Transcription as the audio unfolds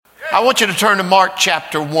I want you to turn to Mark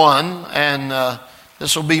chapter 1, and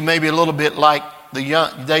this will be maybe a little bit like the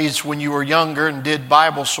days when you were younger and did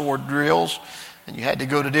Bible sword drills, and you had to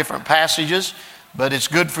go to different passages, but it's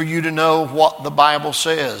good for you to know what the Bible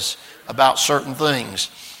says about certain things.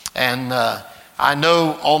 And I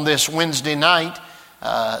know on this Wednesday night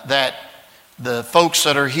that the folks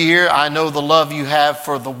that are here, I know the love you have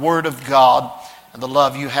for the Word of God and the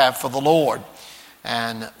love you have for the Lord.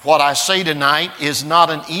 And what I say tonight is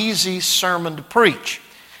not an easy sermon to preach.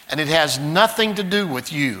 And it has nothing to do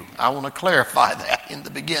with you. I want to clarify that in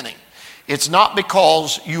the beginning. It's not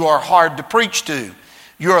because you are hard to preach to.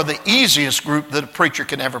 You are the easiest group that a preacher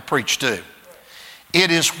can ever preach to.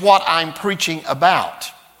 It is what I'm preaching about.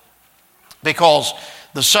 Because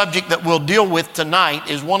the subject that we'll deal with tonight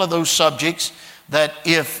is one of those subjects that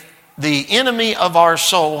if the enemy of our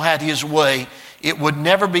soul had his way, it would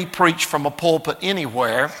never be preached from a pulpit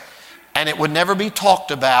anywhere, and it would never be talked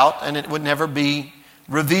about, and it would never be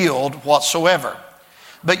revealed whatsoever.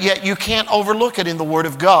 But yet you can't overlook it in the Word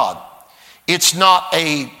of God. It's not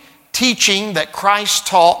a teaching that Christ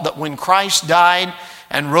taught that when Christ died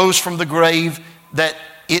and rose from the grave that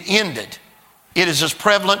it ended. It is as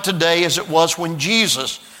prevalent today as it was when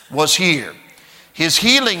Jesus was here. His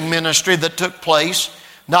healing ministry that took place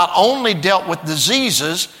not only dealt with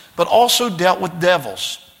diseases, but also dealt with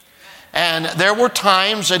devils. And there were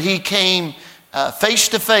times that he came face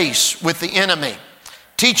to face with the enemy,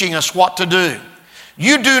 teaching us what to do.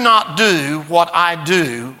 You do not do what I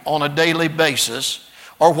do on a daily basis,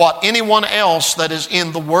 or what anyone else that is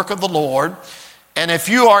in the work of the Lord. And if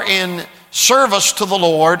you are in service to the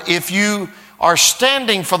Lord, if you are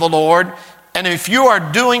standing for the Lord, and if you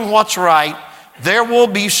are doing what's right, there will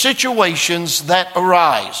be situations that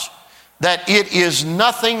arise that it is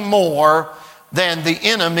nothing more than the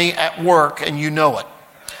enemy at work, and you know it.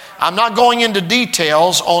 I'm not going into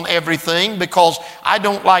details on everything because I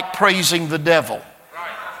don't like praising the devil.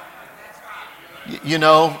 You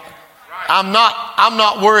know, I'm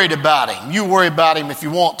not worried about him. You worry about him if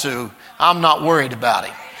you want to. I'm not worried about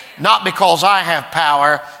him. Not because I have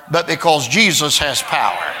power, but because Jesus has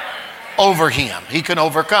power over him. He can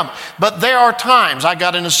overcome. But there are times I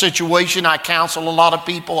got in a situation, I counsel a lot of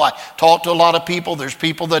people, I talk to a lot of people. There's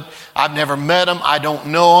people that I've never met them, I don't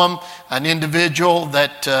know them. An individual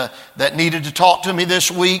that needed to talk to me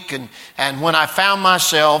this week, and when I found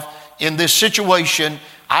myself in this situation,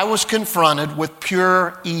 I was confronted with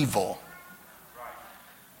pure evil.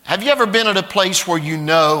 Have you ever been at a place where you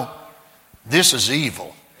know this is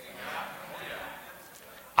evil?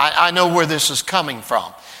 I know where this is coming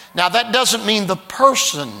from. Now, that doesn't mean the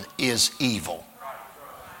person is evil.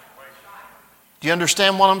 Do you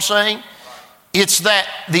understand what I'm saying? It's that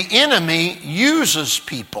the enemy uses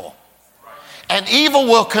people. And evil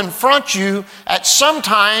will confront you at certain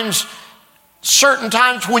times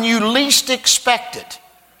when you least expect it.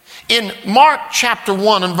 In Mark chapter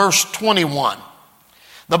 1 and verse 21,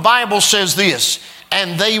 the Bible says this,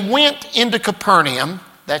 "And they went into Capernaum,"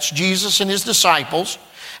 that's Jesus and his disciples,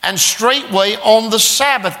 "and straightway on the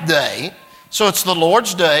Sabbath day," so it's the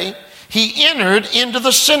Lord's day, "he entered into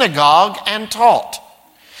the synagogue and taught.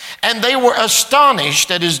 And they were astonished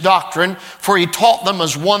at his doctrine, for he taught them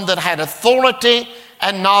as one that had authority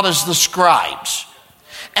and not as the scribes.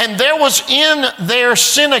 And there was in their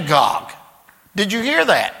synagogue," did you hear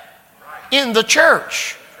that? In the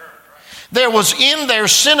church. "There was in their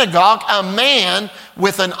synagogue a man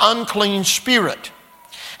with an unclean spirit.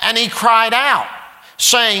 And he cried out,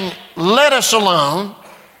 saying, 'Let us alone.'"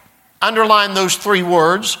 Underline those three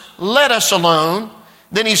words, "Let us alone."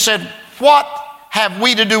 Then he said, "What have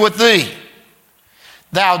we to do with thee,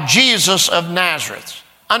 thou Jesus of Nazareth?"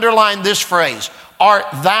 Underline this phrase, "Art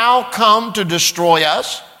thou come to destroy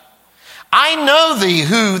us? I know thee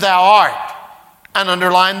who thou art." And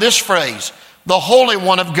underline this phrase, "the Holy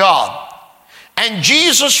One of God." And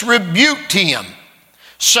Jesus rebuked him,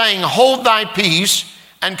 saying, "Hold thy peace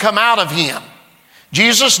and come out of him."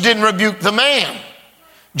 Jesus didn't rebuke the man.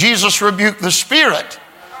 Jesus rebuked the spirit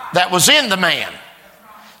that was in the man.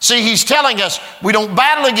 See, he's telling us we don't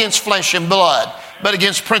battle against flesh and blood, but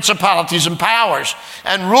against principalities and powers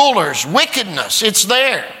and rulers, wickedness. It's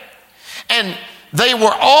there. And they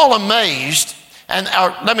were all amazed. And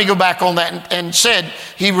let me go back on that and said,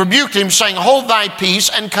 he rebuked him, saying, "Hold thy peace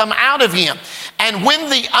and come out of him." And when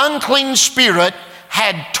the unclean spirit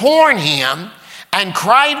had torn him and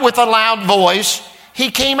cried with a loud voice,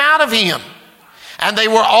 he came out of him. And they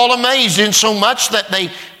were all amazed, insomuch that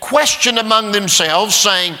they questioned among themselves,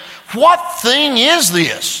 saying, "What thing is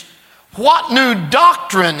this? What new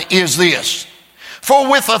doctrine is this? For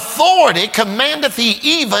with authority commandeth he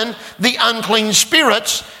even the unclean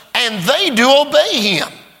spirits, and they do obey him.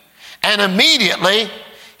 And immediately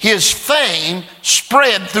his fame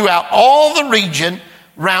spread throughout all the region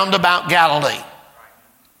round about Galilee.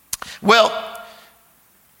 Well,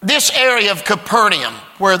 this area of Capernaum,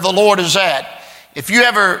 where the Lord is at, if you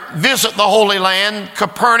ever visit the Holy Land,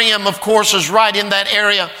 Capernaum, of course, is right in that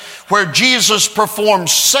area where Jesus performed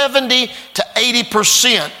 70 to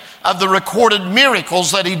 80% of the recorded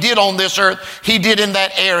miracles that he did on this earth, he did in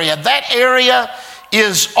that area. That area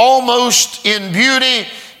is almost in beauty,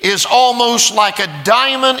 is almost like a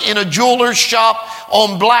diamond in a jeweler's shop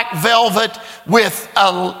on black velvet with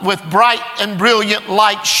bright and brilliant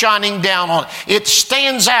light shining down on it. It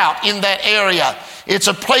stands out in that area. It's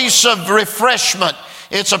a place of refreshment.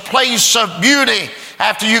 It's a place of beauty.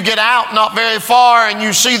 After you get out not very far and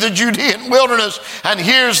you see the Judean wilderness, and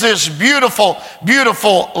here's this beautiful,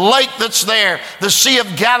 beautiful lake that's there, the Sea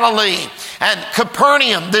of Galilee, and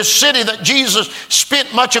Capernaum, this city that Jesus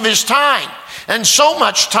spent much of his time. And so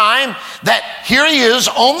much time that here he is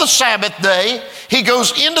on the Sabbath day. He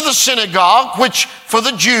goes into the synagogue, which for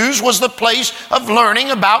the Jews was the place of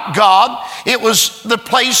learning about God. It was the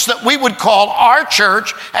place that we would call our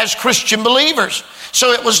church as Christian believers.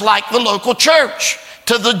 So it was like the local church.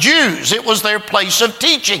 To the Jews, it was their place of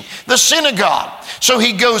teaching, the synagogue. So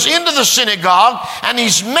he goes into the synagogue and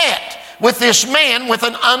he's met with this man with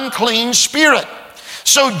an unclean spirit.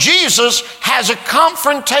 So Jesus has a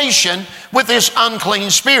confrontation with this unclean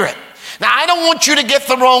spirit. Now, I don't want you to get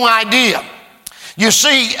the wrong idea. You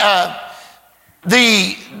see,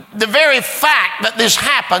 the very fact that this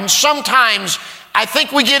happens, sometimes I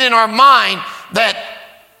think we get in our mind that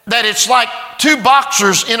it's like two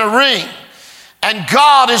boxers in a ring, and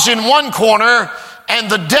God is in one corner and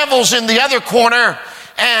the devil's in the other corner,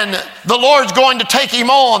 and the Lord's going to take him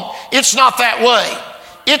on. It's not that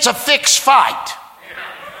way. It's a fixed fight.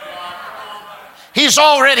 He's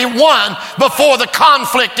already won before the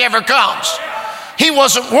conflict ever comes. He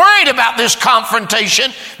wasn't worried about this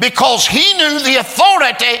confrontation because he knew the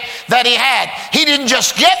authority that he had. He didn't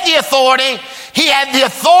just get the authority. He had the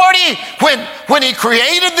authority when he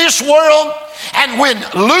created this world, and when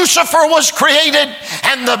Lucifer was created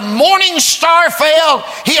and the morning star fell.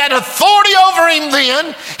 He had authority over him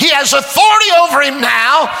then. He has authority over him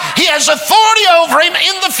now. He has authority over him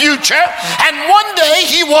in the future. And one day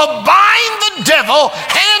he will bind the devil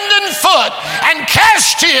hand and foot and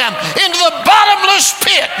cast him into the bottomless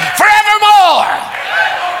pit forevermore.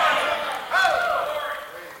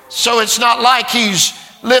 So it's not like he's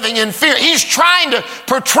living in fear. He's trying to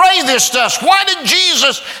portray this to us. Why did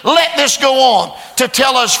Jesus let this go on? To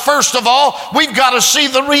tell us, first of all, we've got to see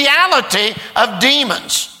the reality of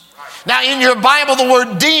demons. Now, in your Bible, the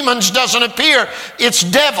word demons doesn't appear. It's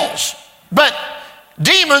devils. But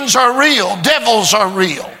demons are real. Devils are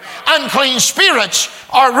real. Unclean spirits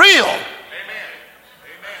are real.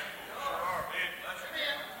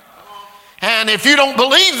 And if you don't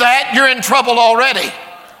believe that, you're in trouble already.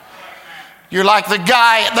 You're like the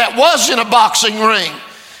guy that was in a boxing ring,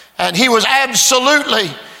 and he was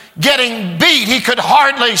absolutely getting beat. He could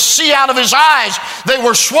hardly see out of his eyes. They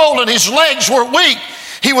were swollen. His legs were weak.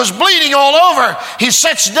 He was bleeding all over. He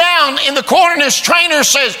sits down in the corner and his trainer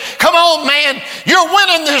says, "Come on, man, you're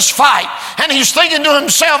winning this fight." And he's thinking to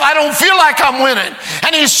himself, "I don't feel like I'm winning."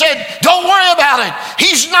 And he said, "Don't worry about it.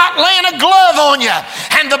 He's not laying a glove on you."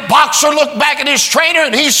 And the boxer looked back at his trainer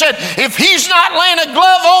and he said, "If he's not laying a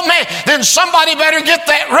glove on me, then somebody better get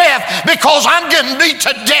that ref, because I'm getting beat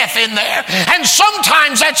to death in there." And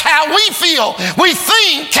sometimes that's how we feel. We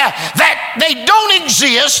think that they don't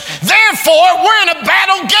exist, therefore we're in a battle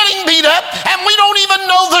getting beat up, and we don't even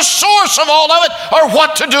know the source of all of it or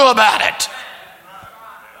what to do about it.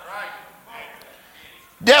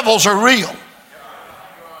 Devils are real.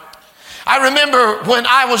 I remember when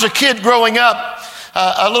I was a kid growing up,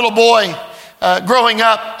 a little boy growing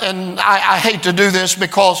up, and I hate to do this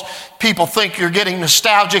because people think you're getting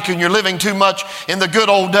nostalgic and you're living too much in the good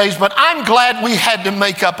old days, but I'm glad we had to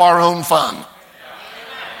make up our own fun.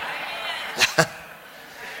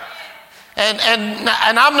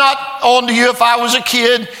 And I'm not on to you if I was a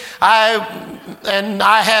kid, I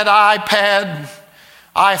had iPad,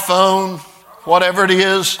 iPhone, whatever it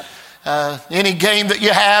is, any game that you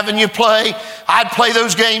have and you play, I'd play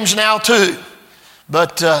those games now too.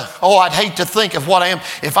 But, I'd hate to think of what I am.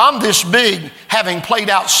 If I'm this big, having played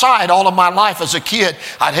outside all of my life as a kid,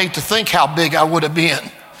 I'd hate to think how big I would have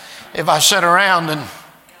been if I sat around and...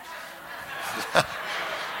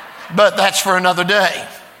 But that's for another day.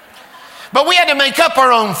 But we had to make up our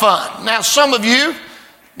own fun. Now, some of you,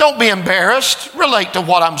 don't be embarrassed. Relate to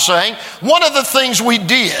what I'm saying. One of the things we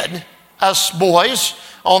did, us boys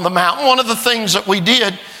on the mountain, one of the things that we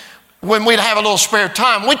did when we'd have a little spare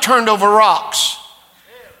time, we turned over rocks.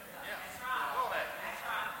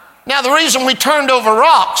 Now, the reason we turned over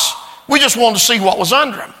rocks, we just wanted to see what was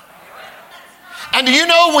under them. And do you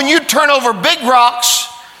know when you turn over big rocks,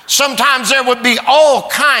 sometimes there would be all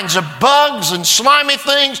kinds of bugs and slimy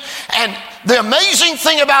things. And the amazing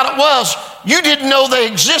thing about it was you didn't know they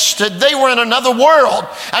existed. They were in another world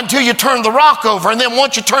until you turned the rock over. And then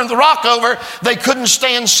once you turned the rock over, they couldn't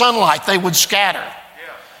stand sunlight. They would scatter.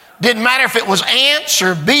 Didn't matter if it was ants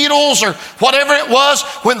or beetles or whatever it was.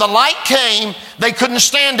 When the light came, they couldn't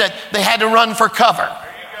stand it. They had to run for cover.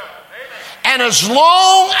 And as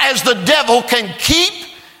long as the devil can keep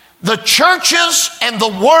the churches and the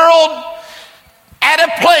world at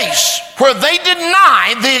a place where they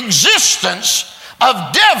deny the existence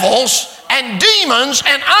of devils and demons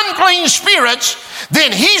and unclean spirits,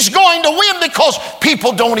 then he's going to win, because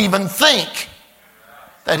people don't even think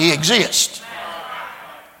that he exists.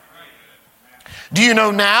 Do you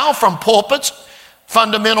know now from pulpits,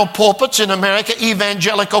 fundamental pulpits in America,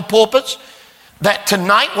 evangelical pulpits, that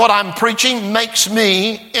tonight what I'm preaching makes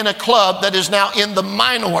me in a club that is now in the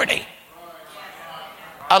minority?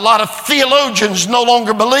 A lot of theologians no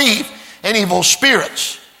longer believe in evil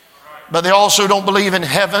spirits, but they also don't believe in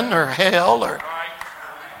heaven or hell or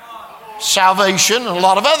salvation and a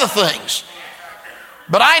lot of other things.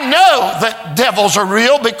 But I know that devils are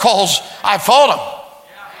real because I fought them.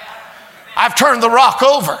 I've turned the rock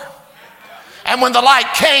over. And when the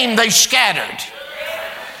light came, they scattered.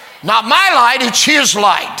 Not my light, it's his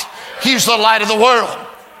light. He's the light of the world.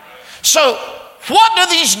 So, what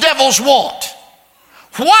do these devils want?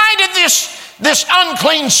 Why did this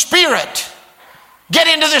unclean spirit get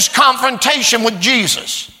into this confrontation with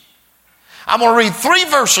Jesus? I'm going to read 3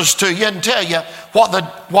 verses to you and tell you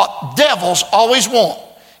what devils always want.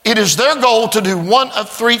 It is their goal to do one of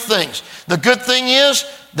 3 things. The good thing is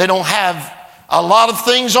they don't have a lot of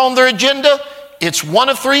things on their agenda. It's one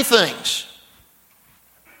of 3 things.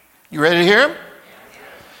 You ready to hear them?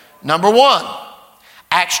 Number 1,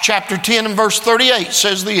 Acts chapter 10 and verse 38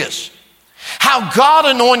 says this: how God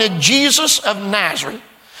anointed Jesus of Nazareth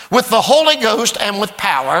with the Holy Ghost and with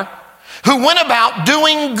power, who went about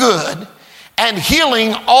doing good and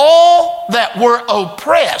healing all that were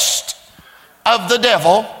oppressed of the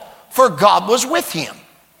devil, for God was with him.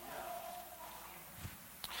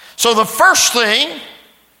 So the first thing,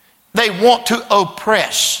 they want to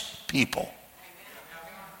oppress people.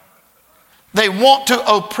 They want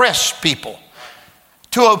to oppress people.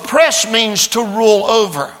 To oppress means to rule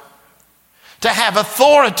over, to have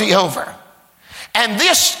authority over. And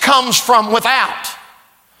this comes from without.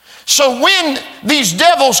 So when these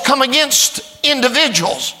devils come against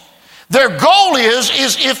individuals, their goal is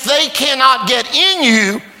if they cannot get in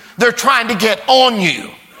you, they're trying to get on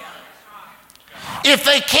you. If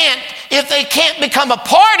they can't become a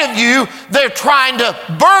part of you, they're trying to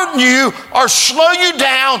burden you or slow you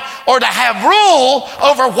down or to have rule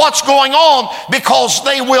over what's going on, because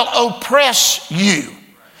they will oppress you.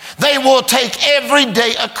 They will take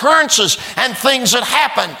everyday occurrences and things that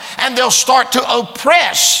happen, and they'll start to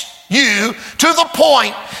oppress you to the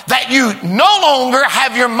point that you no longer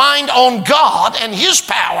have your mind on God and his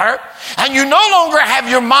power, and you no longer have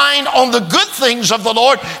your mind on the good things of the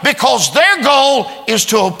Lord, because their goal is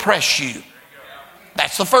to oppress you.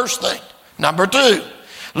 That's the first thing. Number 2,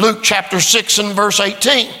 Luke chapter 6 and verse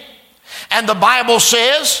 18. And the Bible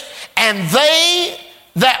says, and they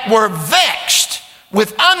that were vexed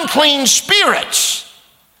with unclean spirits,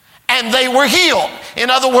 and they were healed. In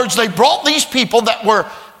other words, they brought these people that were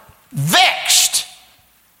vexed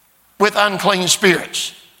with unclean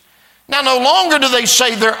spirits. Now, no longer do they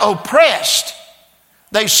say they're oppressed.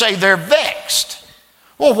 They say they're vexed.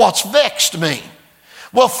 Well, what's vexed mean?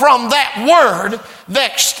 Well, from that word,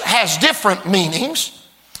 vexed has different meanings.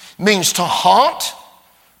 It means to haunt,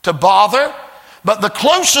 to bother. But the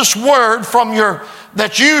closest word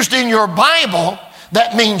that's used in your Bible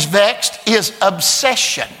that means vexed is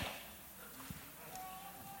obsession.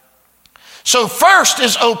 So first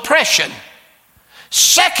is oppression.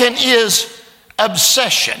 Second is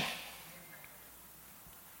obsession.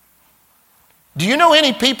 Do you know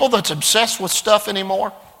any people that's obsessed with stuff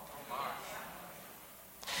anymore?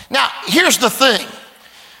 Now, here's the thing.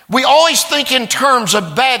 We always think in terms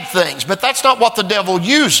of bad things, but that's not what the devil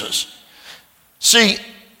uses. See,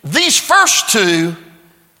 these first 2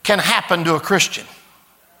 can happen to a Christian.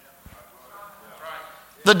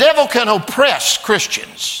 The devil can oppress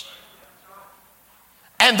Christians.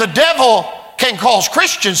 And the devil can cause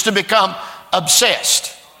Christians to become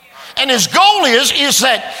obsessed. And his goal is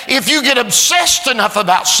that if you get obsessed enough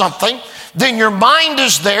about something, then your mind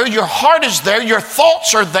is there, your heart is there, your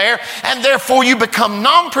thoughts are there, and therefore you become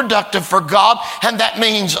non-productive for God, and that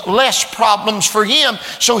means less problems for Him.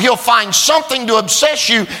 So He'll find something to obsess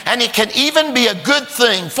you, and it can even be a good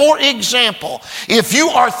thing. For example, if you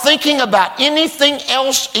are thinking about anything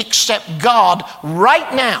else except God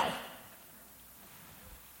right now,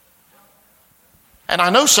 and I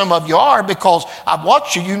know some of you are, because I've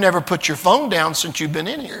watched you, you never put your phone down since you've been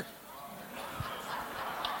in here.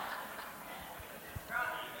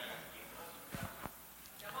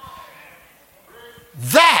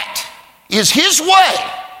 That is His way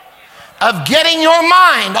of getting your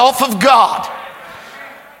mind off of God.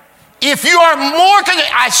 If you are more,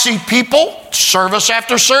 I see people, service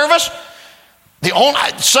after service, and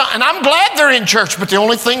I'm glad they're in church, but the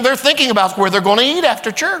only thing they're thinking about is where they're going to eat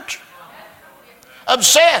after church.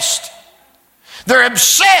 Obsessed. They're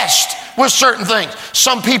obsessed with certain things.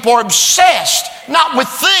 Some people are obsessed, not with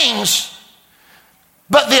things,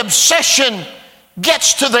 but the obsession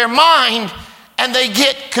gets to their mind and they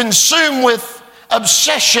get consumed with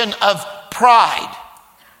obsession of pride.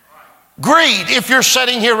 Greed. If you're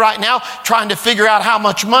sitting here right now trying to figure out how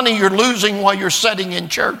much money you're losing while you're sitting in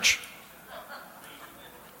church,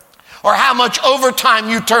 or how much overtime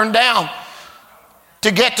you turn down to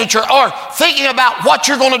get to church, or thinking about what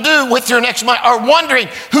you're going to do with your next month, or wondering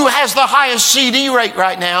who has the highest CD rate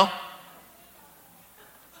right now.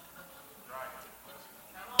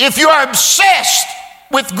 If you are obsessed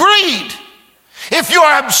with greed, if you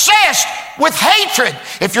are obsessed with hatred,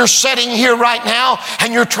 if you're sitting here right now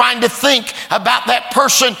and you're trying to think about that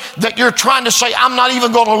person that you're trying to say, I'm not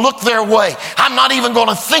even going to look their way, I'm not even going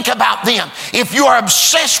to think about them. If you are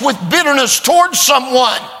obsessed with bitterness towards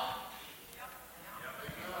someone,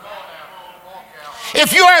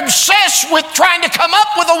 if you are obsessed with trying to come up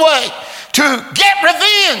with a way to get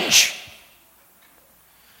revenge.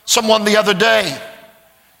 Someone the other day,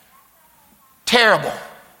 terrible.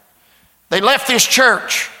 They left this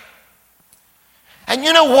church. And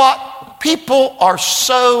you know what? People are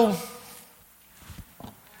so,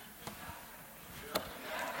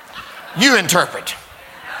 you interpret.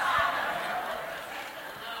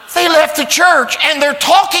 They left the church and they're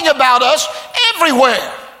talking about us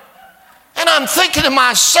everywhere. And I'm thinking to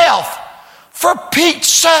myself, for Pete's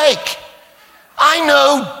sake, I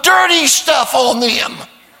know dirty stuff on them.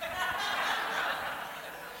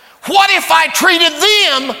 What if I treated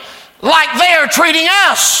them like they're treating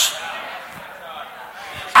us?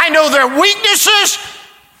 I know their weaknesses.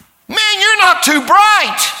 Man, you're not too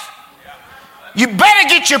bright. You better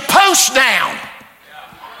get your post down.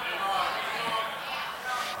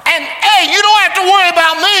 And hey, you don't have to worry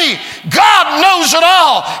about me. God knows it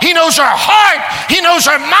all. He knows our heart. He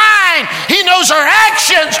knows our mind. He knows our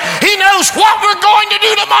actions. He knows what we're going to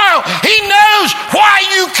do tomorrow. He knows why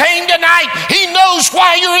you came tonight. He knows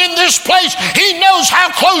why you're in this place. He knows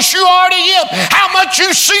how close you are to Him, how much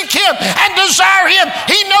you seek Him and desire Him.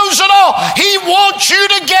 He knows it all. He wants you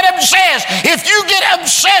to get obsessed. If you get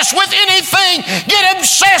obsessed with anything, get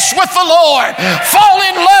obsessed with the Lord. Fall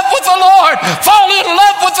in love with the Lord. Fall in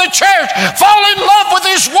love with the church. Fall in love with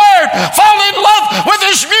His Word. Fall in love with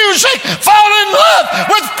His music. Fall in love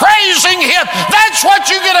with praising Him. That's what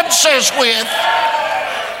you get obsessed with.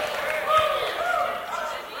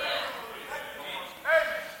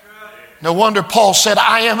 No wonder Paul said,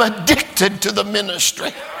 I am addicted to the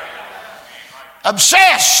ministry.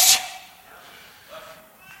 Obsessed.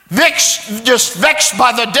 Just vexed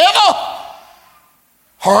by the devil?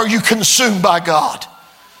 Or are you consumed by God?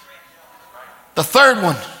 The third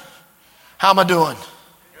one. How am I doing?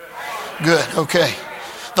 Good, okay.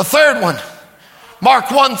 The third one, Mark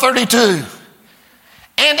 1:32.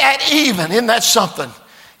 And at even, isn't that something?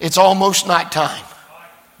 It's almost nighttime.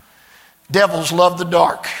 Devils love the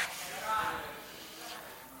dark.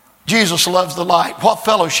 Jesus loves the light. What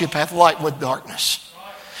fellowship hath light with darkness?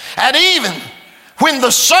 At even, when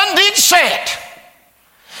the sun did set,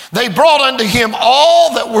 they brought unto Him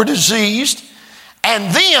all that were diseased,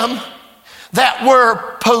 and them that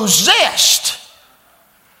were possessed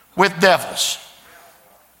with devils.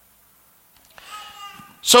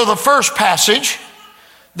 So the first passage,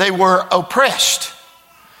 they were oppressed.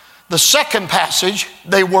 The second passage,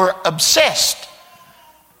 they were obsessed.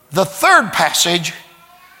 The third passage,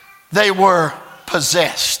 they were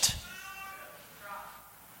possessed.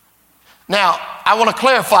 Now, I want to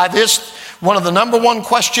clarify this. One of the number one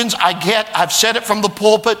questions I get, I've said it from the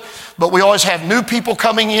pulpit, but we always have new people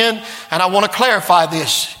coming in, and I want to clarify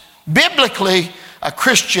this. Biblically, a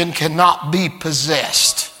Christian cannot be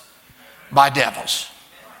possessed by devils.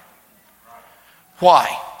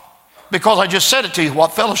 Why? Because I just said it to you.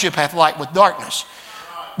 What fellowship hath light with darkness?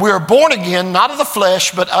 we are born again, not of the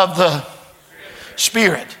flesh, but of the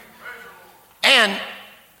Spirit. And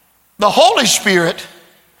the Holy Spirit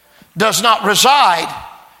does not reside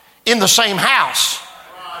in the same house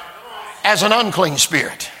as an unclean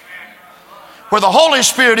spirit. Where the Holy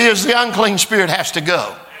Spirit is, the unclean spirit has to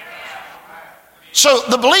go. So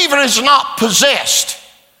the believer is not possessed,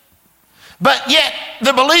 but yet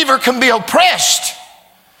the believer can be oppressed,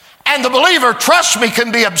 and the believer, trust me,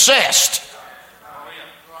 can be obsessed.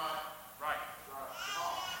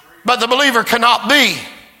 But the believer cannot be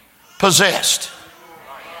possessed.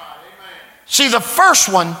 See, the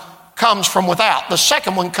first one comes from without. The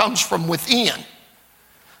second one comes from within.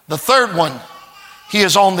 The third one, he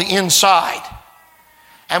is on the inside.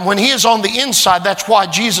 And when he is on the inside, that's why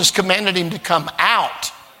Jesus commanded him to come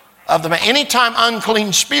out of the man. Anytime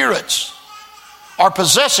unclean spirits are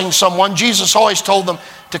possessing someone, Jesus always told them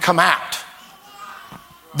to come out.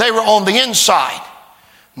 They were on the inside,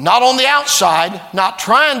 not on the outside, not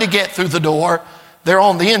trying to get through the door. They're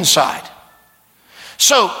on the inside.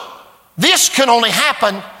 So this can only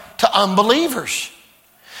happen to unbelievers,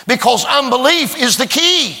 because unbelief is the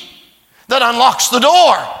key that unlocks the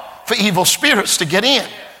door for evil spirits to get in.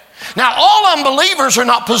 Now, all unbelievers are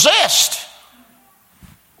not possessed.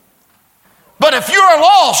 But if you are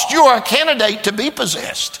lost, you are a candidate to be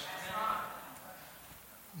possessed.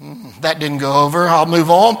 That didn't go over. I'll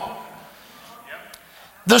move on.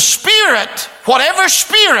 The Spirit, whatever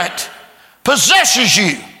spirit possesses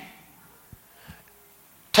you,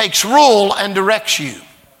 takes rule and directs you.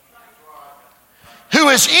 Who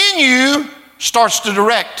is in you starts to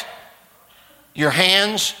direct your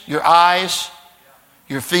hands, your eyes,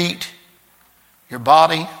 your feet, your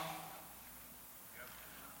body.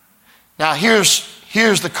 Now here's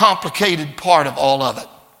the complicated part of all of it.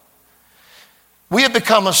 We have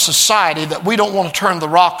become a society that we don't want to turn the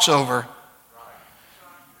rocks over.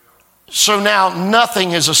 So now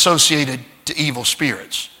nothing is associated to evil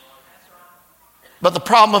spirits. But the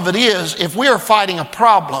problem of it is, if we are fighting a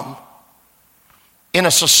problem in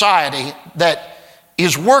a society that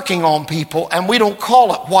is working on people and we don't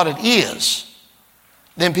call it what it is,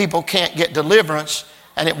 then people can't get deliverance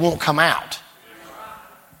and it won't come out.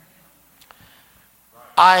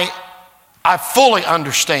 I fully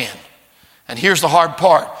understand. And here's the hard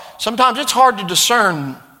part. Sometimes it's hard to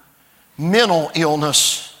discern mental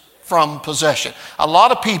illness from possession. A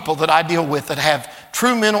lot of people that I deal with that have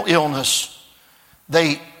true mental illness,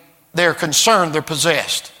 they're concerned they're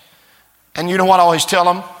possessed. And you know what I always tell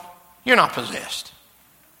them? You're not possessed.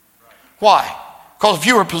 Why? Because if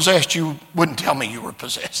you were possessed, you wouldn't tell me you were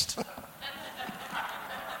possessed.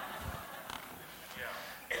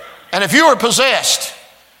 And if you were possessed,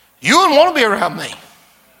 you wouldn't want to be around me.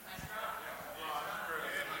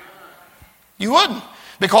 You wouldn't.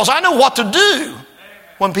 Because I know what to do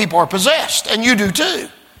when people are possessed. And you do too.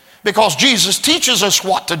 Because Jesus teaches us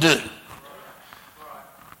what to do.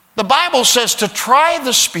 The Bible says to try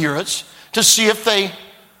the spirits to see if they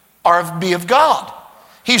be of God.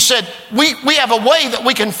 He said, we have a way that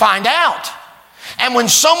we can find out. And when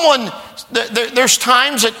someone, there's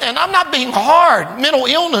times that, and I'm not being hard, mental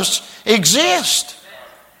illness exists.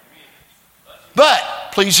 But,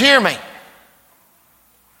 please hear me.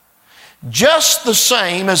 Just the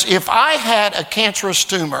same as if I had a cancerous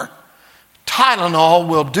tumor, Tylenol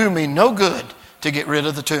will do me no good to get rid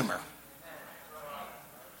of the tumor.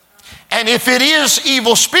 And if it is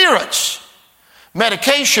evil spirits,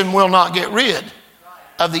 medication will not get rid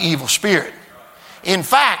of the evil spirit. In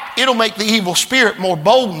fact, it'll make the evil spirit more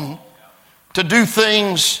bolden to do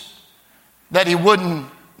things that he wouldn't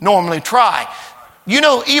normally try. You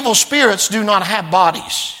know, evil spirits do not have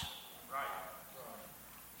bodies.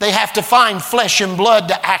 They have to find flesh and blood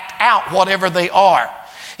to act out whatever they are.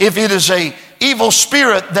 If it is an evil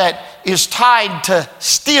spirit that is tied to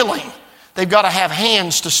stealing, they've got to have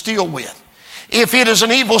hands to steal with. If it is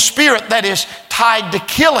an evil spirit that is tied to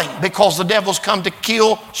killing, because the devil's come to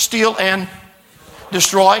kill, steal, and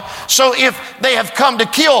destroy. So if they have come to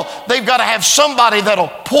kill, they've got to have somebody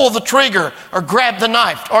that'll pull the trigger or grab the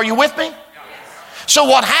knife. Are you with me? So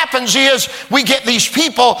what happens is we get these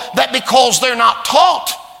people that because they're not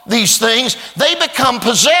taught these things, they become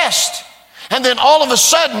possessed. And then all of a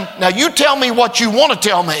sudden, now you tell me what you want to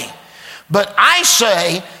tell me, but I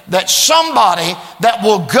say that somebody that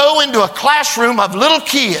will go into a classroom of little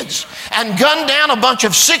kids and gun down a bunch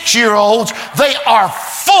of 6-year-olds, they are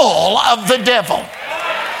full of the devil.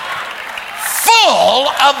 Full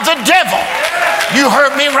of the devil. You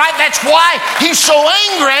heard me right? That's why he's so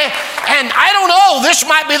angry. And I don't know, this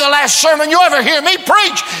might be the last sermon you ever hear me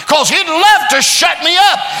preach, because he'd love to shut me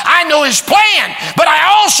up. I know his plan, but I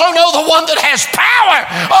also know the one that has power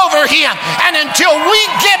over him. And until we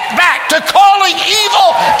get back to calling evil,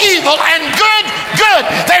 evil, and good, good,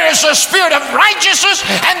 there is a spirit of righteousness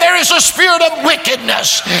and there is a spirit of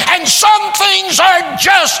wickedness. And some things are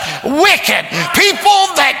just wicked. People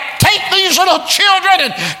that take these little children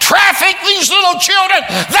and traffic these little children,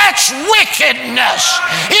 that's wickedness.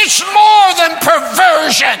 It's more than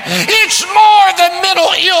perversion. It's more than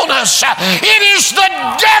mental illness. It is the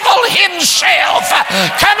devil himself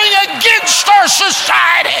coming against our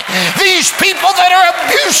society. These people that are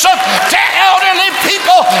abusive to elderly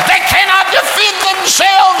people that cannot defend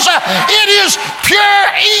themselves, it is pure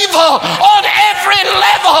evil on every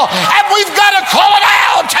level. And we've got to call it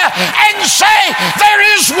out and say there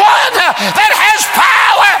is one that has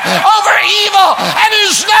power over evil, and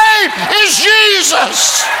his name is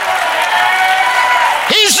Jesus.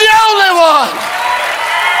 He's the only one.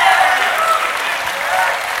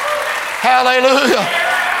 Hallelujah.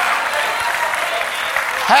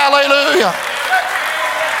 Hallelujah.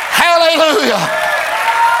 Hallelujah.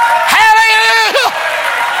 Hallelujah.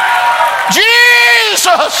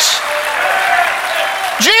 Jesus.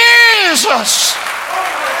 Jesus.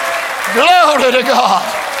 Glory to God.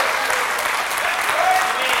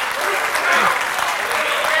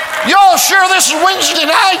 Y'all sure this is Wednesday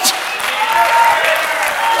night?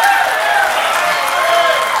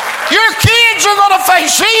 Your kids are going to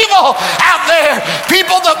face evil out there.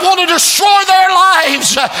 People that want to destroy their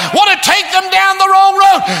lives, want to take them down the wrong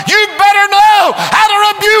road. You better know how to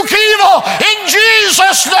rebuke evil in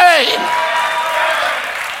Jesus' name.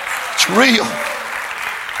 It's real.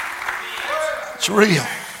 It's real.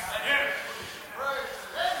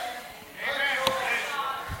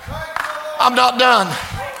 I'm not done.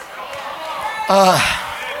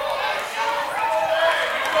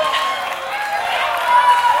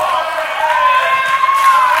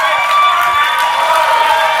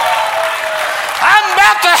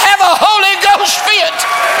 To have a Holy Ghost fit.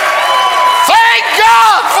 Thank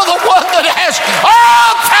God for the one that has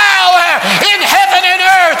all power in heaven and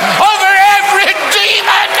earth over every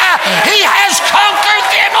demon. He has conquered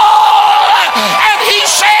them all, and he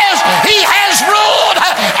says he has ruled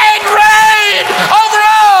and reigned over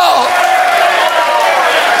all.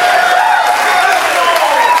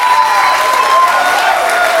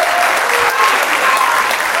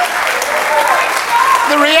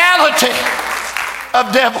 The reality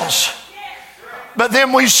of devils, but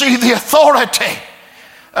then we see the authority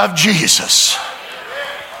of Jesus.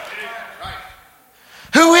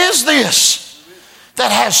 Who is this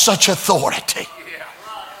that has such authority?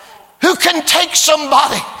 Who can take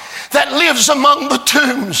somebody that lives among the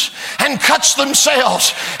tombs and cuts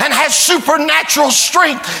themselves and has supernatural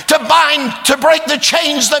strength to break the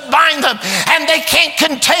chains that bind them, and they can't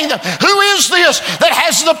contain them? Who is this that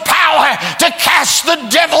has the power to cast the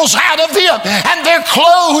devils out of them, and they're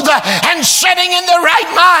clothed and sitting in their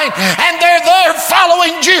right mind, and they're there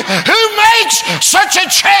following Jesus? Who makes such a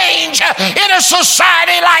change in a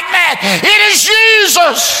society like that? It is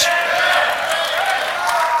Jesus.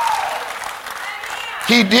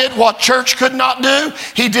 He did what church could not do.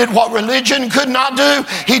 He did what religion could not do.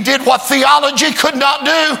 He did what theology could not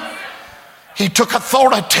do. He took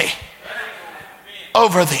authority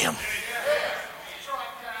over them.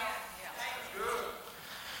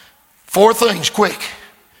 4 things, quick.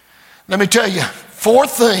 Let me tell you, 4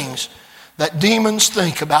 things that demons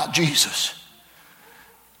think about Jesus.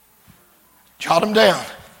 Jot them down.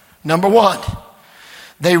 Number 1,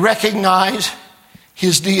 they recognize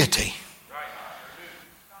his deity.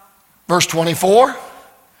 Verse 24,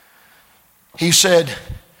 he said,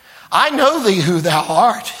 I know thee who thou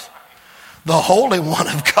art, the Holy One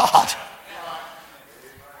of God.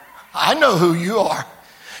 I know who you are.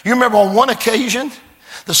 You remember on one occasion,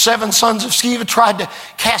 the 7 sons of Sceva tried to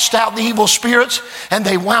cast out the evil spirits, and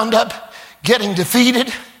they wound up getting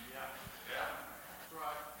defeated.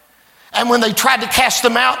 And when they tried to cast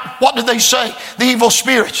them out, what did they say? The evil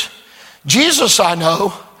spirits. Jesus I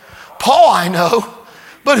know, Paul I know,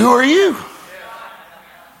 but who are you?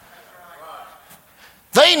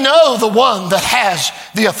 They know the one that has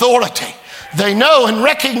the authority. They know and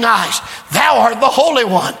recognize, thou art the Holy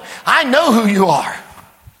One. I know who you are.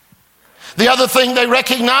 The other thing they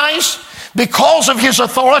recognize, because of his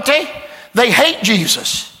authority, they hate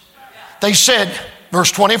Jesus. They said,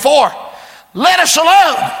 verse 24, let us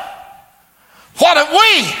alone. What have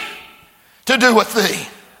we to do with thee?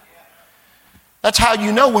 That's how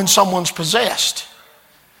you know when someone's possessed.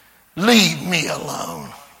 Leave me alone.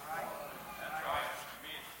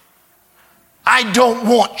 I don't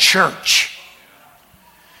want church.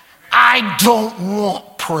 I don't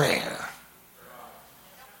want prayer.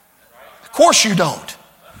 Of course you don't.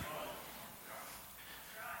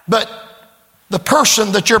 But the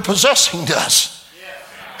person that you're possessing does.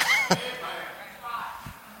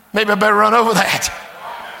 Maybe I better run over that.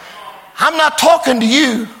 I'm not talking to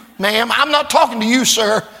you, ma'am. I'm not talking to you,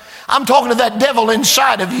 sir. I'm talking to that devil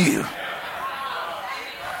inside of you.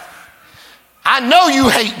 I know you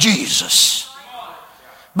hate Jesus,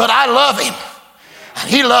 but I love him, and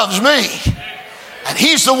he loves me, and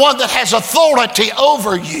he's the one that has authority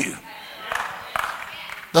over you.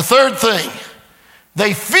 The third thing,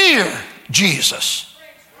 they fear Jesus.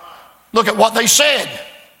 Look at what they said.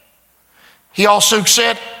 He also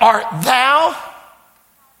said, art thou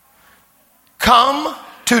come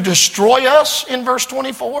to destroy us, in verse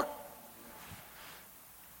 24?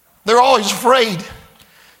 They're always afraid.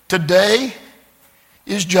 Today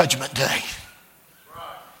is judgment day.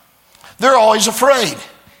 They're always afraid.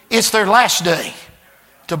 It's their last day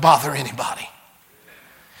to bother anybody.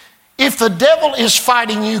 If the devil is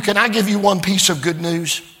fighting you, can I give you one piece of good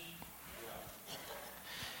news?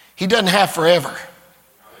 He doesn't have forever.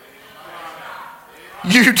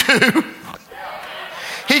 You do.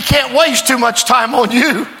 He can't waste too much time on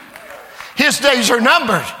you. His days are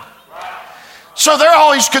numbered. So they're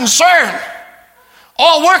always concerned.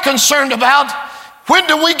 All we're concerned about, when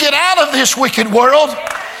do we get out of this wicked world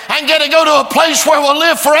and get to go to a place where we'll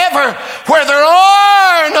live forever, where there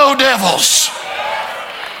are no devils.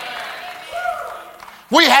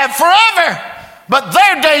 We have forever, but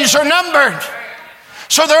their days are numbered.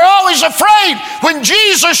 So they're always afraid when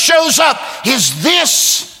Jesus shows up. Is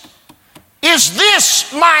this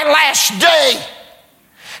my last day?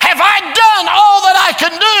 Have I done all that I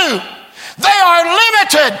can do? They are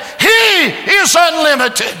limited. He is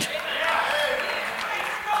unlimited.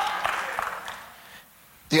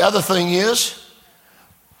 The other thing is,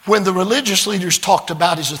 when the religious leaders talked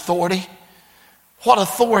about his authority, what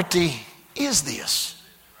authority is this?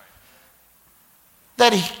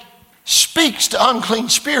 That he speaks to unclean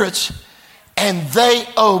spirits and they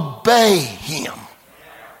obey him.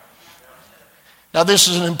 Now this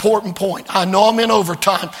is an important point. I know I'm in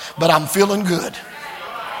overtime, but I'm feeling good.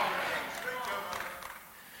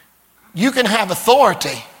 You can have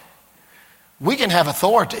authority. We can have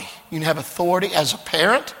authority. You can have authority as a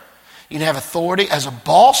parent. You can have authority as a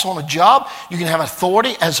boss on a job. You can have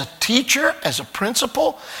authority as a teacher, as a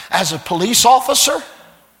principal, as a police officer.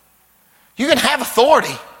 You can have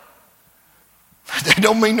authority. That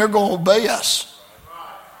don't mean they're going to obey us.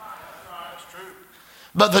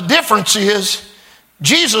 But the difference is,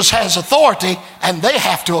 Jesus has authority and they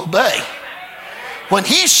have to obey. When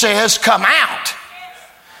he says, come out,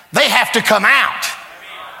 they have to come out.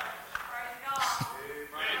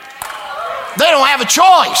 They don't have a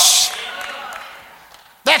choice.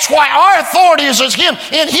 That's why our authority is as him.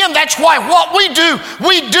 In him, that's why what we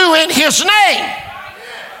do in his name.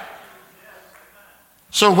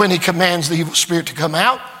 So when he commands the evil spirit to come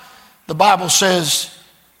out, the Bible says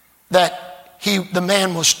that the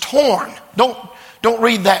man was torn. Don't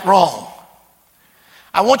read that wrong.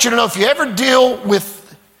 I want you to know, if you ever deal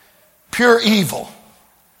with pure evil,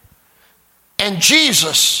 and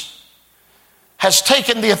Jesus has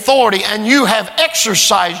taken the authority and you have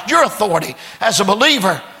exercised your authority as a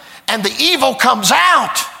believer, and the evil comes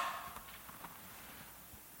out,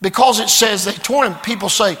 because it says they tore him, people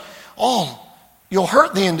say, oh, you'll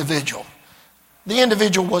hurt the individual. The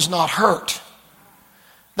individual was not hurt.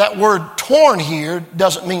 That word torn here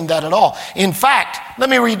doesn't mean that at all. In fact, let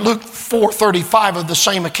me read Luke 4:35 of the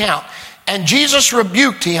same account. And Jesus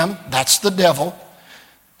rebuked him, that's the devil,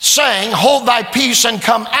 saying, hold thy peace and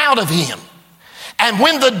come out of him. And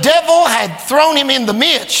when the devil had thrown him in the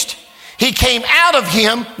midst, he came out of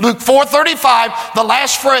him, Luke 4:35, the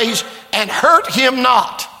last phrase, and hurt him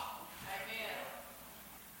not.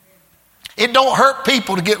 It don't hurt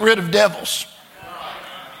people to get rid of devils.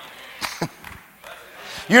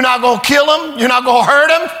 You're not going to kill them. You're not going to hurt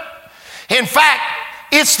them. In fact,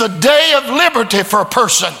 it's the day of liberty for a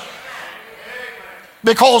person.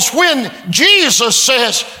 Because when Jesus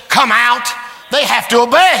says, come out, they have to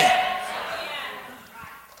obey.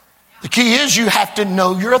 The key is you have to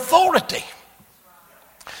know your authority.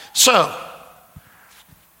 So,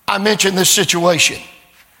 I mentioned this situation.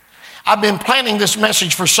 I've been planning this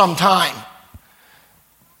message for some time.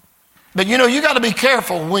 But you got to be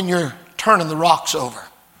careful when you're turning the rocks over.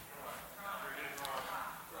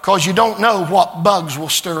 Because you don't know what bugs will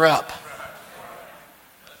stir up.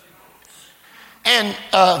 And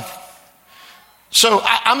so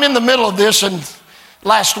I'm in the middle of this, and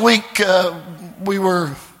last week we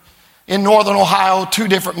were in Northern Ohio, 2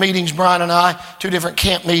 different meetings, Brian and I, 2 different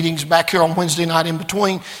camp meetings back here on Wednesday night in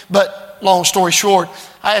between. But long story short,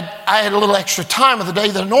 I had a little extra time of the day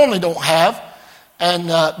that I normally don't have.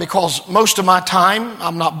 And because most of my time,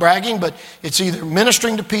 I'm not bragging, but it's either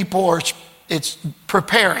ministering to people or it's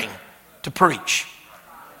preparing to preach.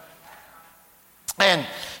 And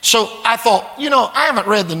so I thought, I haven't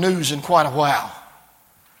read the news in quite a while.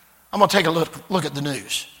 I'm going to take a look at the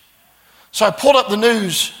news. So I pulled up the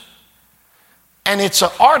news, and it's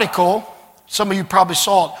an article, some of you probably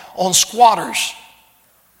saw it, on squatters.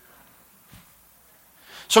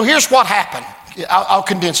 So here's what happened. I'll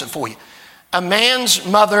condense it for you. A man's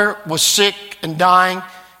mother was sick and dying.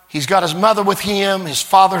 He's got his mother with him. His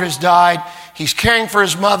father has died. He's caring for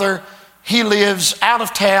his mother. He lives out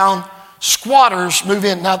of town. Squatters move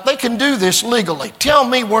in. Now, they can do this legally. Tell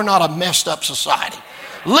me we're not a messed up society.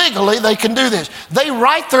 Legally, they can do this. They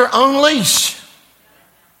write their own lease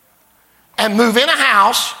and move in a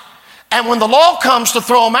house, and when the law comes to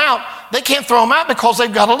throw them out, they can't throw them out because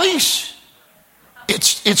they've got a lease.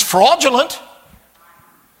 It's fraudulent.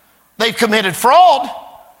 They've committed fraud.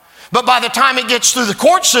 But by the time it gets through the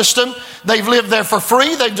court system, they've lived there for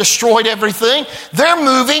free. They've destroyed everything. They're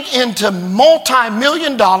moving into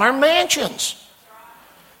multi-million-dollar mansions.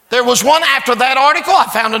 There was one after that article. I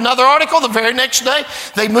found another article the very next day.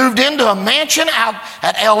 They moved into a mansion out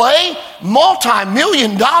at LA,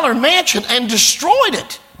 multi-million-dollar mansion, and destroyed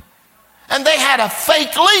it. And they had a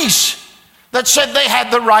fake lease that said they had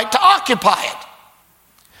the right to occupy it.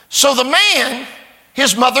 So the man,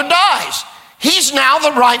 his mother dies. He's now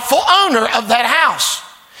the rightful owner of that house.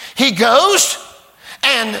 He goes,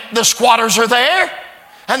 and the squatters are there,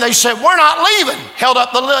 and they said, we're not leaving. Held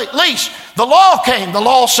up the lease. The law came. The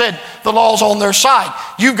law said the law's on their side.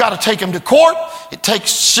 You've got to take them to court. It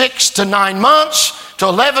takes 6 to 9 months to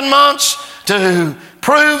 11 months to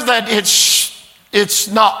prove that it's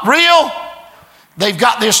not real. They've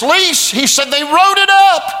got this lease. He said they wrote it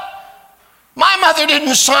up. My mother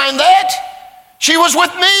didn't sign that. She was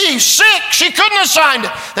with me, sick. She couldn't have signed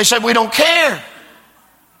it. They said, we don't care.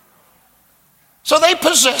 So they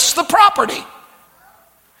possess the property.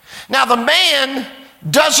 Now the man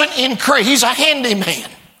doesn't increase. He's a handyman.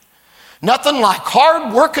 Nothing like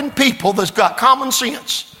hard-working people that's got common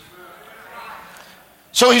sense.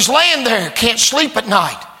 So he's laying there, can't sleep at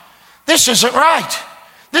night. This isn't right.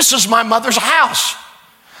 This is my mother's house.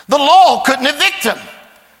 The law couldn't evict him.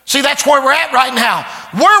 See, that's where we're at right now.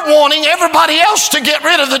 We're wanting everybody else to get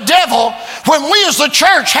rid of the devil when we as the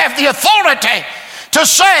church have the authority to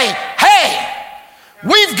say, hey,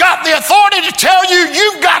 we've got the authority to tell you,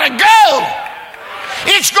 you've got to go.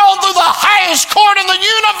 It's going through the highest court in the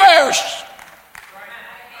universe.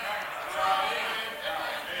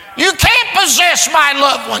 You can't possess my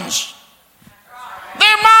loved ones.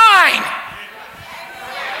 They're mine.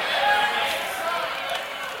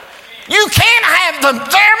 You can't have them.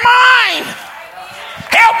 They're mine.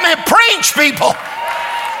 Help me preach, people.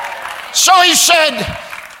 So he said,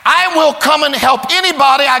 I will come and help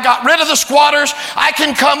anybody. I got rid of the squatters. I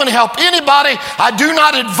can come and help anybody. I do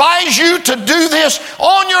not advise you to do this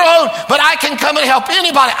on your own, but I can come and help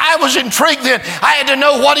anybody. I was intrigued then. I had to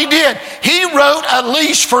know what he did. He wrote a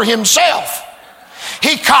lease for himself.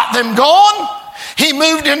 He caught them going. He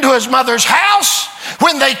moved into his mother's house.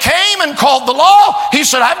 When they came and called the law, he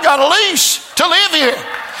said, I've got a lease to live here.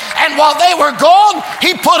 And while they were gone,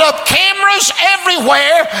 he put up cameras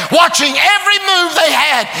everywhere, watching every move they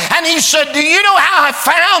had. And he said, do you know how I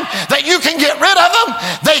found that you can get rid of them?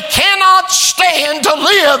 They cannot stand to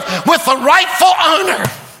live with the rightful owner.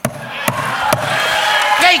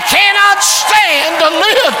 They cannot stand to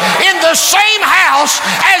live in the same house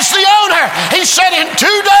as the owner. He said in 2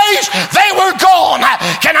 days they were gone.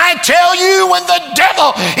 Can I tell you, when the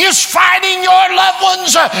devil is fighting your loved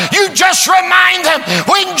ones, you just remind them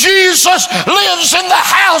when Jesus lives in the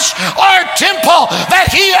house or temple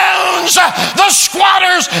that he owns. The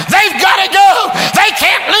squatters, they've got to go. They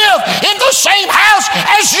can't live in the same house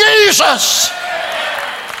as Jesus.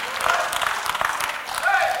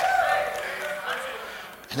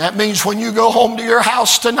 And that means when you go home to your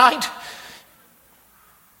house tonight,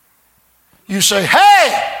 you say,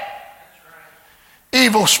 hey,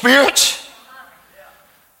 evil spirits,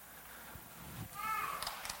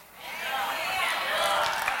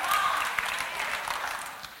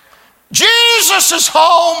 Jesus is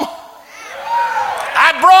home.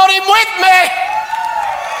 I brought him with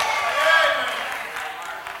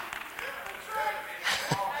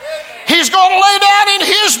me. He's going to lay down in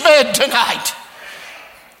his bed tonight.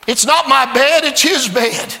 It's not my bed, it's his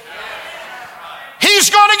bed. He's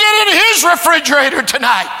going to get in his refrigerator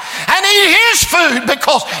tonight. and eat his food,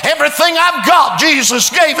 because everything I've got, Jesus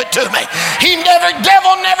gave it to me.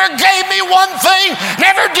 Devil never gave me one thing,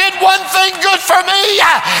 never did one thing good for me.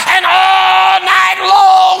 And all night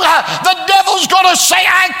long, the devil's going to say,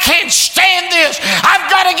 I can't stand this. I've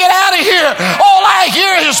got to get out of here. All I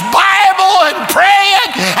hear is Bible and praying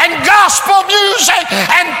and gospel music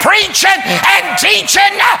and preaching and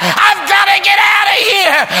teaching. I've got to get out of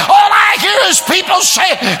here. All I hear is people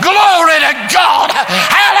say, glory to God.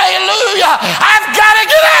 Hallelujah. I've got to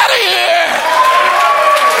get out of here.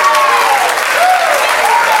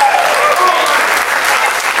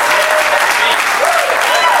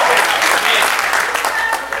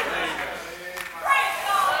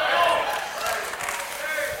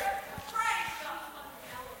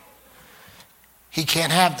 He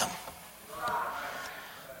can't have them.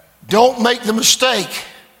 Don't make the mistake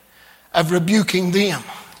of rebuking them.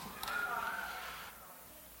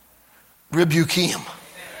 Rebuke him.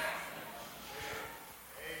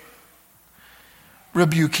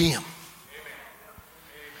 Rebuke him.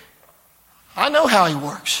 I know how he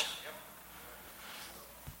works.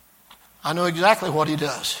 I know exactly what he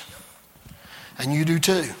does. And you do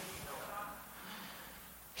too.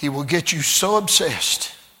 He will get you so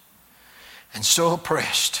obsessed and so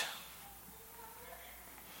oppressed,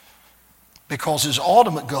 because his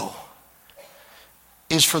ultimate goal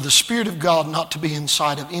is for the Spirit of God not to be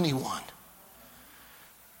inside of anyone,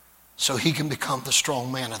 so he can become the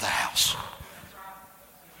strong man of the house.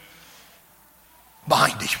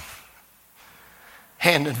 Bind him,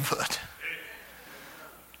 hand and foot.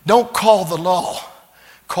 Don't call the law,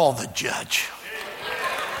 call the judge.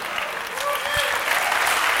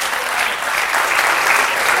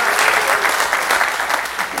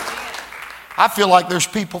 I feel like there's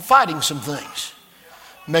people fighting some things.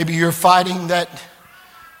 Maybe you're fighting that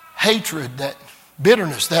hatred, that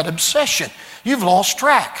bitterness, that obsession. You've lost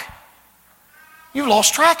track. You've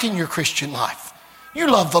lost track in your Christian life.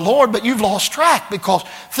 You love the Lord, but you've lost track because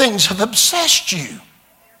things have obsessed you.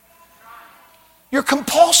 You're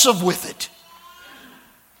compulsive with it.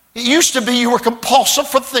 It used to be you were compulsive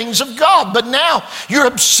for things of God, but now you're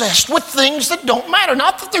obsessed with things that don't matter.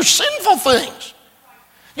 Not that they're sinful things.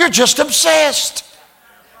 You're just obsessed.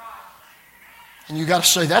 And you got to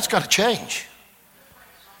say, that's got to change.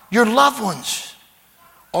 Your loved ones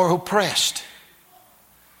are oppressed.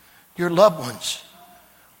 Your loved ones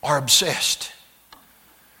are obsessed.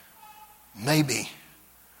 Maybe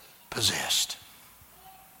possessed.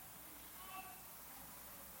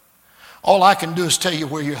 All I can do is tell you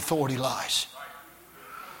where your authority lies.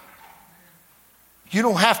 You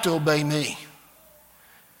don't have to obey me.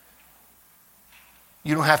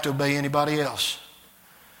 You don't have to obey anybody else.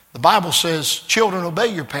 The Bible says, children, obey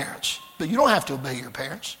your parents. But you don't have to obey your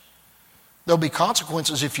parents. There'll be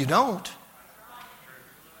consequences if you don't.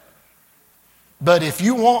 But if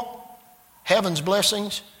you want heaven's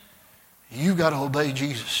blessings, you got to obey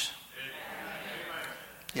Jesus.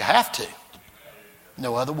 You have to.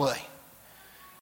 No other way.